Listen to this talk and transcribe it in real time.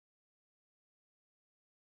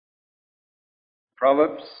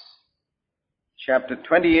Proverbs chapter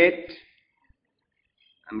 28,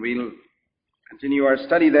 and we'll continue our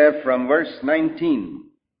study there from verse 19.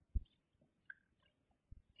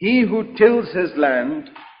 He who tills his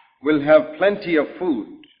land will have plenty of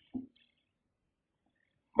food,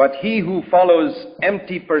 but he who follows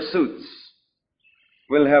empty pursuits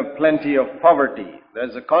will have plenty of poverty.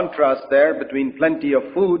 There's a contrast there between plenty of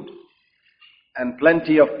food and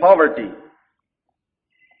plenty of poverty.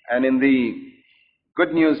 And in the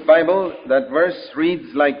Good News Bible, that verse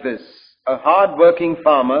reads like this: a hard-working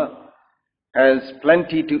farmer has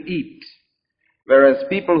plenty to eat, whereas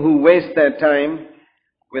people who waste their time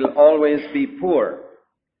will always be poor.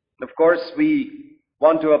 Of course, we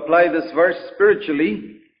want to apply this verse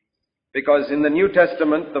spiritually, because in the New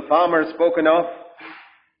Testament, the farmer spoken of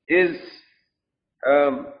is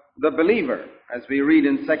the believer. As we read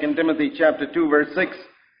in 2 Timothy chapter 2, verse 6,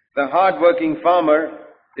 the hard-working farmer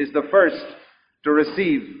is the first to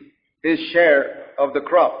receive his share of the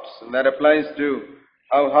crops. And that applies to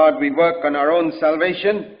how hard we work on our own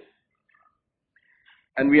salvation.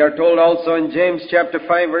 And we are told also in James chapter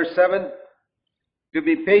 5, verse 7, to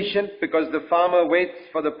be patient, because the farmer waits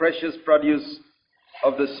for the precious produce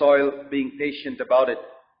of the soil, being patient about it.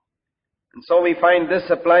 And so we find this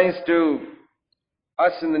applies to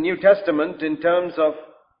us in the New Testament in terms of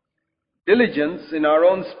diligence in our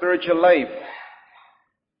own spiritual life.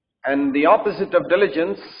 And the opposite of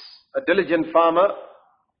diligence, a diligent farmer,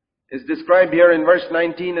 is described here in verse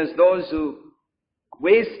 19 as those who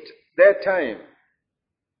waste their time.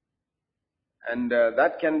 And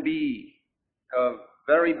that can be a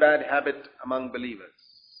very bad habit among believers.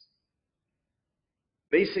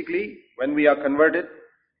 Basically, when we are converted,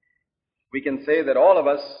 we can say that all of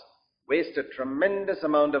us waste a tremendous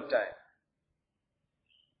amount of time.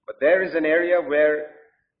 But there is an area where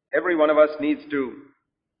every one of us needs to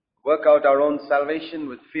work out our own salvation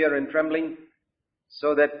with fear and trembling,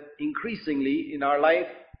 so that increasingly in our life,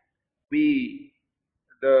 the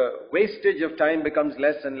wastage of time becomes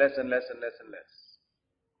less and less and less and less and less.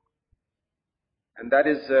 And that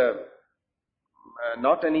is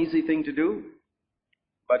not an easy thing to do.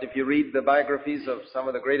 But if you read the biographies of some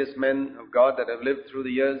of the greatest men of God that have lived through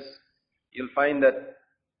the years, you'll find that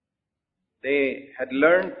they had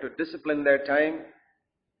learned to discipline their time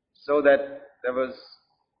so that there was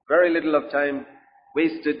very little of time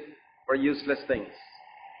wasted for useless things.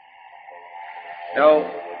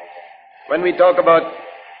 Now, when we talk about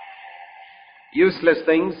useless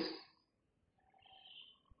things,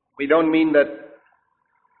 we don't mean that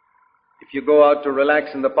if you go out to relax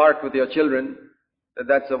in the park with your children,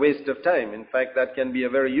 that's a waste of time. In fact, that can be a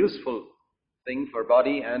very useful thing for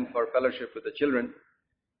body and for fellowship with the children.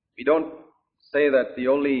 We don't say that the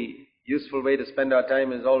only useful way to spend our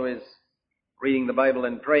time is always reading the Bible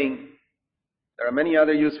and praying. There are many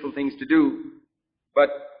other useful things to do, but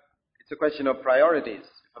it's a question of priorities.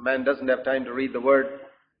 If a man doesn't have time to read the Word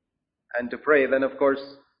and to pray, then of course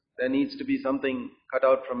there needs to be something cut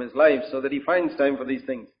out from his life so that he finds time for these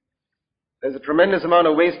things. There's a tremendous amount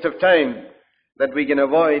of waste of time that we can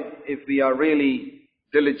avoid if we are really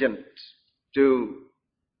diligent to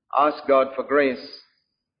ask God for grace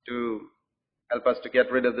to help us to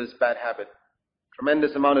get rid of this bad habit.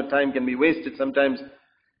 Tremendous amount of time can be wasted sometimes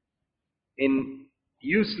in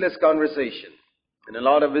useless conversation, in a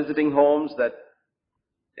lot of visiting homes that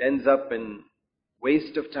ends up in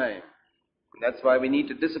waste of time. And that's why we need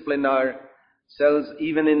to discipline ourselves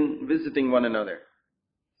even in visiting one another.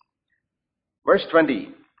 Verse 20.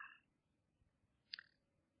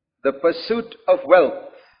 The pursuit of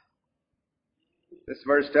wealth, this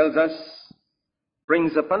verse tells us,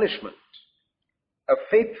 brings a punishment. A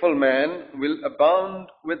faithful man will abound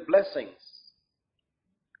with blessings.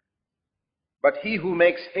 But he who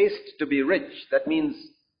makes haste to be rich, that means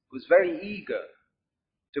who's very eager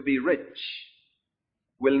to be rich,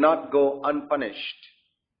 will not go unpunished.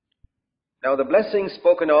 Now the blessings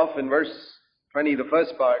spoken of in verse 20, the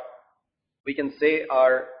first part, we can say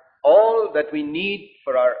are all that we need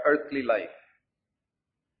for our earthly life.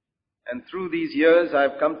 And through these years,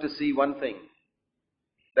 I've come to see one thing,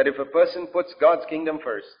 that if a person puts God's kingdom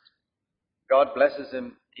first, God blesses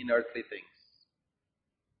him in earthly things.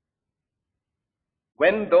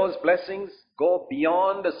 When those blessings go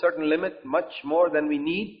beyond a certain limit, much more than we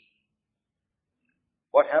need,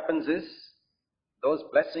 what happens is those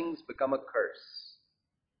blessings become a curse.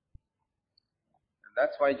 And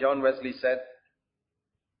that's why John Wesley said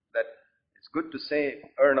that it's good to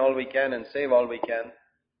earn all we can and save all we can,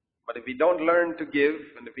 but if we don't learn to give,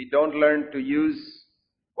 and if we don't learn to use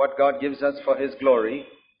what God gives us for His glory,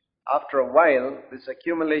 after a while, this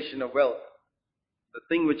accumulation of wealth, the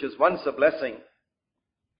thing which is once a blessing,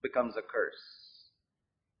 becomes a curse.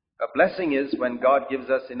 A blessing is when God gives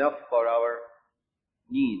us enough for our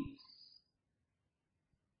needs.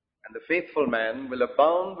 And the faithful man will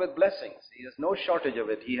abound with blessings. He has no shortage of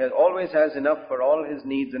it. He always has enough for all his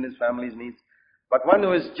needs and his family's needs. But one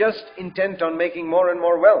who is just intent on making more and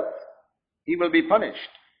more wealth, he will be punished.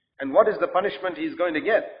 And what is the punishment he's going to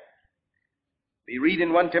get? We read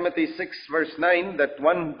in 1 Timothy 6 verse 9 that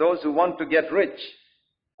those who want to get rich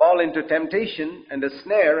fall into temptation and a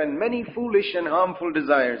snare and many foolish and harmful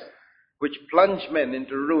desires which plunge men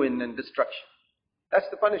into ruin and destruction. That's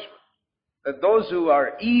the punishment. That those who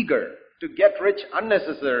are eager to get rich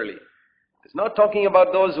unnecessarily, it's not talking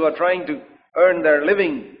about those who are trying to earn their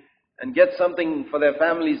living and get something for their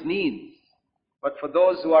family's needs, but for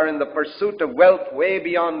those who are in the pursuit of wealth way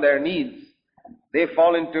beyond their needs. They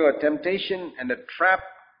fall into a temptation and a trap.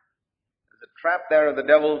 There's a trap there of the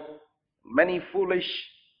devil, many foolish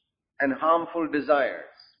and harmful desires.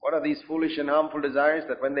 What are these foolish and harmful desires?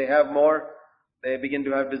 That when they have more, they begin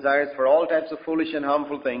to have desires for all types of foolish and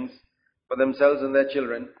harmful things for themselves and their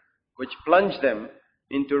children, which plunge them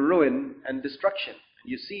into ruin and destruction.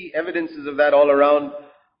 You see evidences of that all around.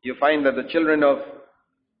 You find that the children of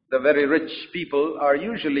the very rich people are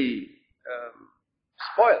usually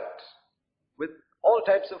spoilt with all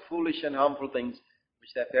types of foolish and harmful things which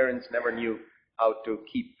their parents never knew how to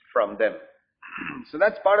keep from them. So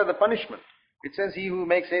that's part of the punishment. It says, he who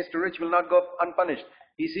makes haste to rich will not go unpunished.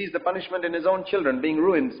 He sees the punishment in his own children being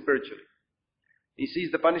ruined spiritually. He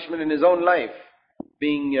sees the punishment in his own life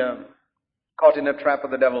being caught in a trap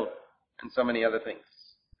of the devil and so many other things.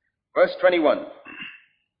 Verse 21.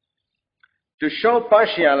 To show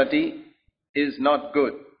partiality is not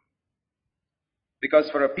good, because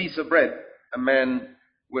for a piece of bread a man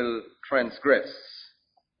will transgress.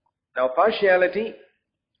 Now, partiality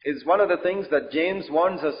is one of the things that James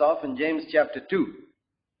warns us of in James chapter 2.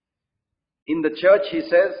 In the church, he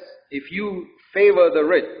says, if you favor the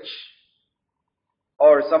rich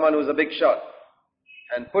or someone who's a big shot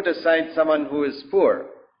and put aside someone who is poor,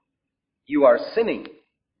 you are sinning.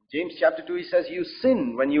 James chapter 2, he says you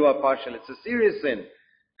sin when you are partial. It's a serious sin.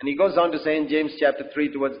 And he goes on to say in James chapter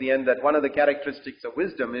 3 towards the end that one of the characteristics of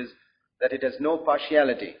wisdom is that it has no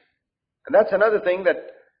partiality. And that's another thing that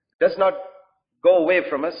does not go away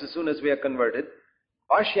from us as soon as we are converted.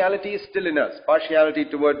 Partiality is still in us. Partiality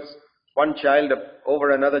towards one child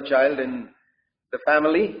over another child in the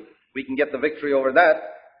family. We can get the victory over that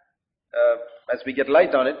as we get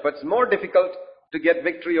light on it. But it's more difficult to get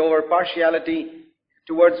victory over partiality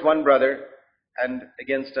towards one brother and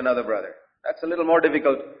against another brother. That's a little more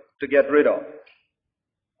difficult to get rid of.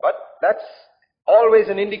 But that's always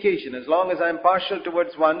an indication. As long as I'm partial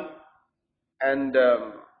towards one and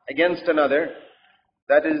against another,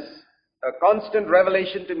 that is a constant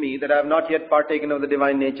revelation to me that I have not yet partaken of the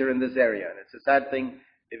divine nature in this area. And it's a sad thing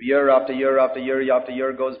if year after year after year after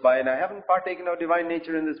year goes by and I haven't partaken of divine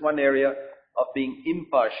nature in this one area of being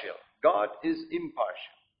impartial. God is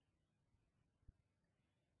impartial.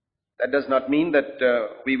 That does not mean that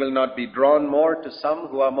we will not be drawn more to some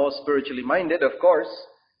who are more spiritually minded, of course,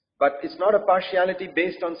 but it's not a partiality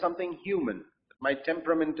based on something human. My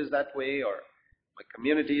temperament is that way, or my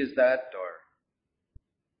community is that, or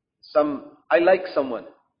I like someone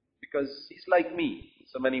because he's like me in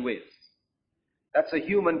so many ways. That's a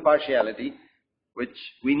human partiality which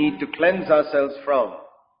we need to cleanse ourselves from.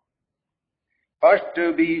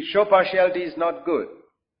 Show partiality is not good.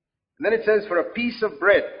 And then it says, for a piece of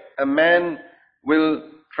bread, a man will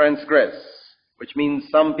transgress, which means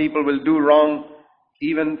some people will do wrong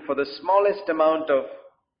even for the smallest amount of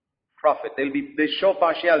profit. They show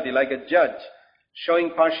partiality like a judge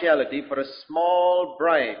showing partiality for a small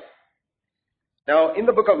bribe. Now, in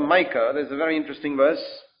the book of Micah, there's a very interesting verse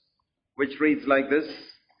which reads like this.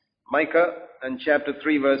 Micah and chapter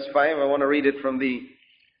 3 verse 5. I want to read it from the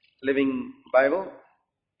Living Bible.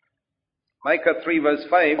 Micah 3 verse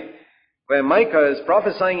 5, where Micah is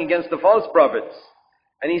prophesying against the false prophets.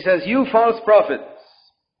 And he says, you false prophets,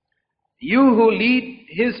 you who lead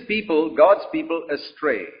his people, God's people,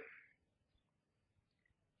 astray.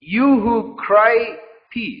 You who cry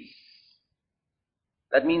peace.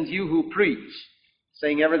 That means you who preach,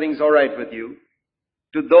 saying everything's all right with you,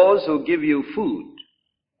 to those who give you food,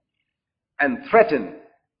 and threaten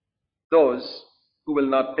those who will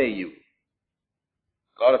not pay you.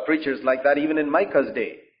 A lot of preachers like that, even in Micah's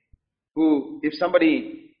day, who, if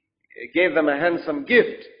somebody gave them a handsome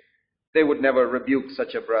gift, they would never rebuke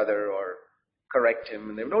such a brother or correct him,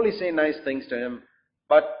 and they would only say nice things to him.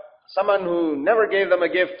 But someone who never gave them a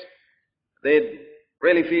gift, they'd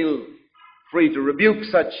really feel free to rebuke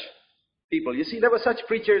such people. You see, there were such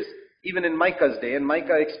preachers even in Micah's day, and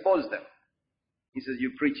Micah exposed them. He says,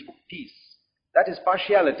 you preach peace. That is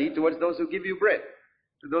partiality towards those who give you bread,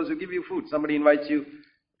 to those who give you food. Somebody invites you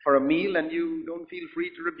for a meal and you don't feel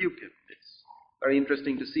free to rebuke him. It's very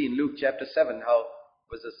interesting to see in Luke chapter 7 how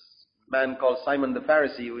was this man called Simon the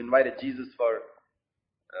Pharisee who invited Jesus for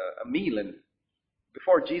a meal, and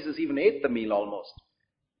before Jesus even ate the meal almost,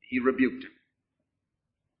 he rebuked him.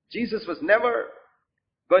 Jesus was never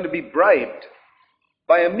going to be bribed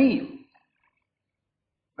by a meal.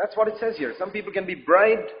 That's what it says here. Some people can be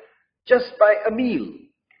bribed just by a meal.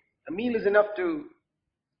 A meal is enough to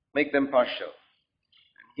make them partial.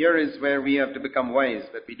 And here is where we have to become wise,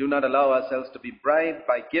 that we do not allow ourselves to be bribed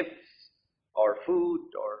by gifts or food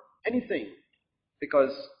or anything,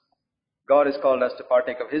 because God has called us to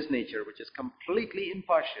partake of His nature, which is completely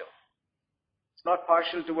impartial. It's not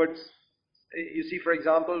partial towards, you see, for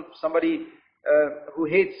example, somebody who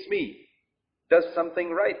hates me does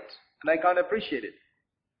something right, and I can't appreciate it.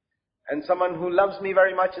 And someone who loves me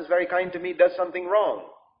very much, is very kind to me, does something wrong.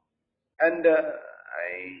 And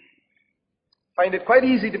I find it quite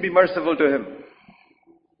easy to be merciful to him.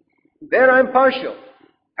 There I'm partial.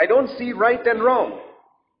 I don't see right and wrong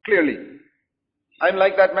clearly. I'm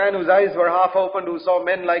like that man whose eyes were half opened, who saw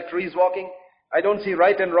men like trees walking. I don't see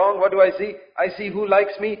right and wrong. What do I see? I see who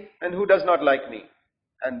likes me and who does not like me.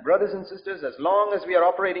 And brothers and sisters, as long as we are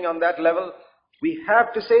operating on that level, we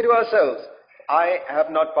have to say to ourselves, I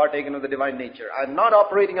have not partaken of the divine nature. I'm not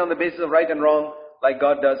operating on the basis of right and wrong like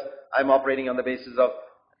God does. I'm operating on the basis of,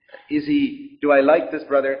 do I like this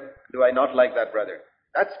brother? Do I not like that brother?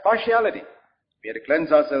 That's partiality. We have to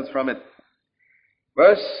cleanse ourselves from it.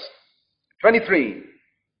 Verse 23.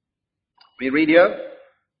 We read here,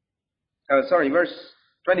 verse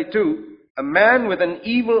 22. A man with an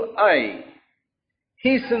evil eye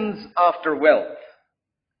hastens after wealth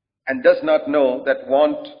and does not know that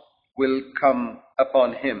want will come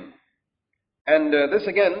upon him. And this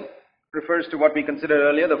again refers to what we considered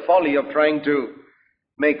earlier, the folly of trying to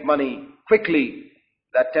make money quickly.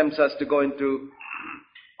 That tempts us to go into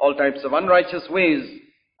all types of unrighteous ways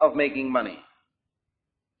of making money.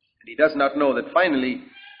 And he does not know that finally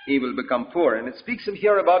he will become poor. And it speaks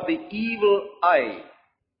here about the evil eye.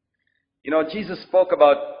 You know, Jesus spoke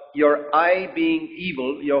about your eye being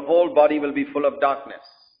evil, your whole body will be full of darkness.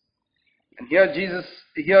 And here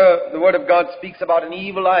the Word of God speaks about an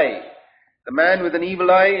evil eye. The man with an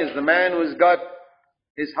evil eye is the man who has got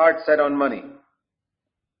his heart set on money.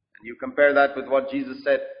 And you compare that with what Jesus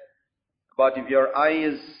said about if your eye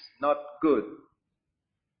is not good,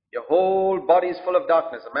 your whole body is full of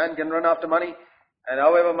darkness. A man can run after money, and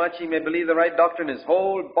however much he may believe the right doctrine, his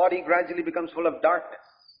whole body gradually becomes full of darkness.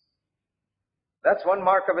 That's one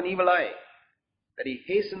mark of an evil eye, that he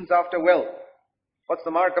hastens after wealth. What's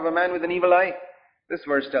the mark of a man with an evil eye? This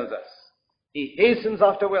verse tells us. He hastens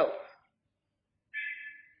after wealth.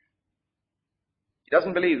 He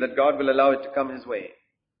doesn't believe that God will allow it to come his way.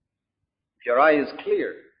 If your eye is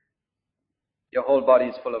clear, your whole body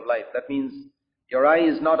is full of light. That means your eye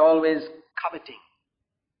is not always coveting.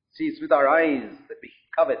 See, it's with our eyes that we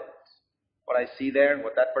covet what I see there,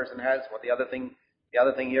 what that person has, what the other thing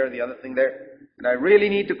here, the other thing there. And I really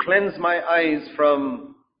need to cleanse my eyes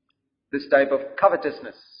from this type of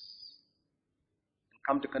covetousness and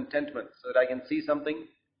come to contentment so that I can see something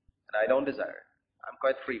and I don't desire it. I'm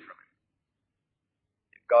quite free from it.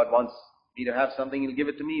 If God wants me to have something, He'll give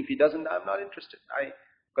it to me. If He doesn't, I'm not interested. I'm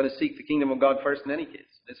going to seek the kingdom of God first in any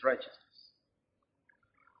case, His righteousness.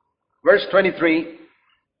 Verse 23,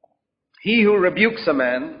 he who rebukes a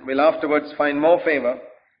man will afterwards find more favor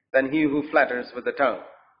than he who flatters with the tongue.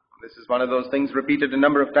 This is one of those things repeated a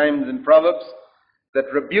number of times in Proverbs,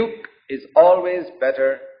 that rebuke is always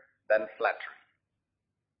better than flattery.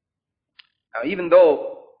 Now, even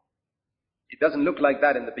though it doesn't look like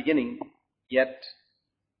that in the beginning, yet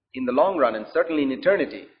in the long run, and certainly in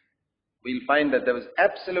eternity, we'll find that there was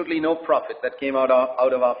absolutely no profit that came out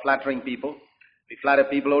of our flattering people. We flatter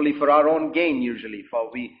people only for our own gain usually,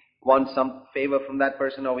 for we want some favor from that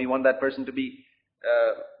person, or we want that person to be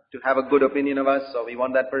to have a good opinion of us, or we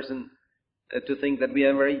want that person to think that we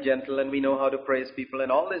are very gentle and we know how to praise people,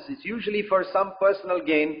 and all this is usually for some personal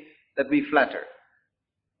gain that we flatter.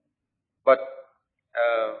 But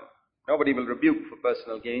nobody will rebuke for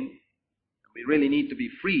personal gain. We really need to be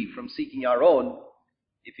free from seeking our own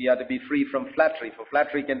if we are to be free from flattery. For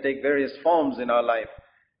flattery can take various forms in our life,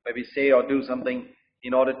 where we say or do something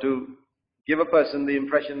in order to give a person the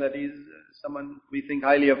impression that he's someone we think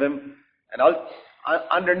highly of him, and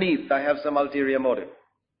underneath I have some ulterior motive.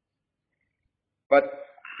 But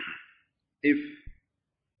if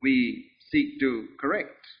we seek to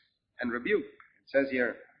correct and rebuke, it says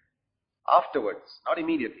here, afterwards, not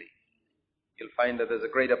immediately. You'll find that there's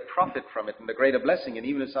a greater profit from it and a greater blessing. And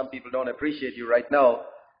even if some people don't appreciate you right now,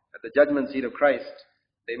 at the judgment seat of Christ,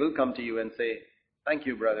 they will come to you and say, thank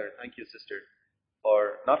you, brother, thank you, sister,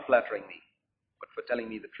 for not flattering me, but for telling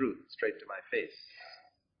me the truth straight to my face.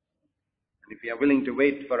 And if we are willing to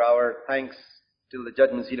wait for our thanks till the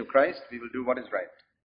judgment seat of Christ, we will do what is right.